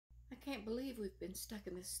can't believe we've been stuck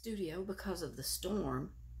in this studio because of the storm.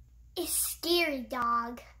 It's scary,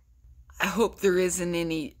 dog. I hope there isn't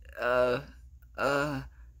any, dang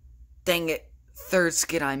it, third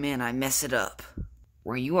skit I'm in, I mess it up.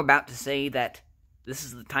 Were you about to say that this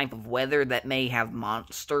is the type of weather that may have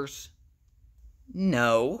monsters?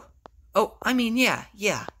 No. Oh, I mean, yeah.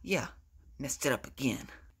 Messed it up again.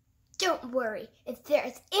 Don't worry. If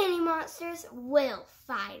there's any monsters, we'll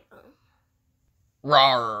fight them.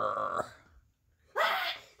 Rawr.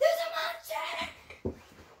 Ah! There's a monster!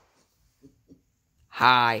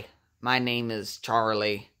 Hi, my name is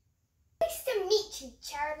Charlie. Nice to meet you,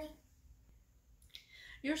 Charlie.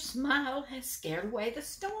 Your smile has scared away the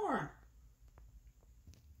storm.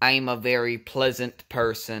 I'm a very pleasant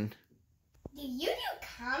person. Do you do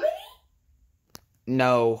comedy?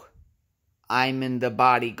 No, I'm in the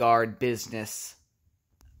bodyguard business.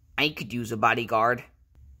 I could use a bodyguard.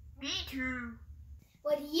 Me too.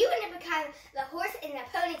 Would you want to become the horse and the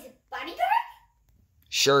pony's bodyguard?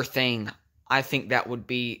 Sure thing. I think that would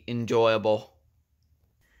be enjoyable.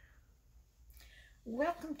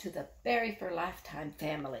 Welcome to the Beary for Lifetime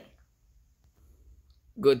family.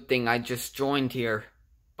 Good thing I just joined here,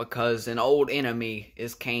 because an old enemy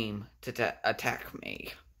came to attack me.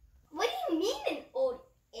 What do you mean, an old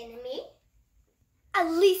enemy? At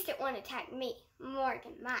least it won't attack me more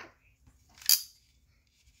than mine.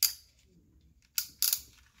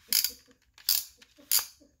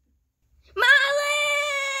 My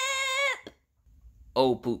lip!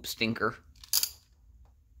 Oh, poop stinker.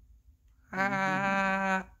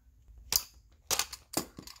 I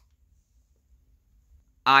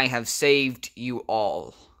have saved you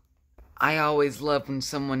all. I always love when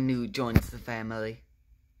someone new joins the family.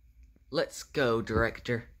 Let's go,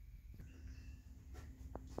 director.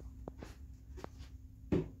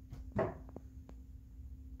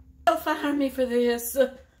 Don't fire me for this.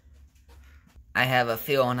 I have a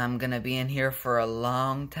feeling I'm gonna be in here for a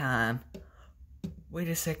long time. Wait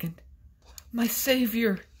a second. My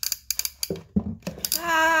savior.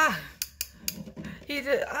 Ah! He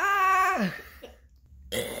did. Ah!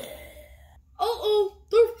 Uh-oh,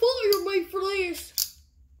 they're firing me for this.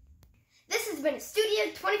 This has been a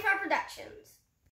Studio 25 Productions.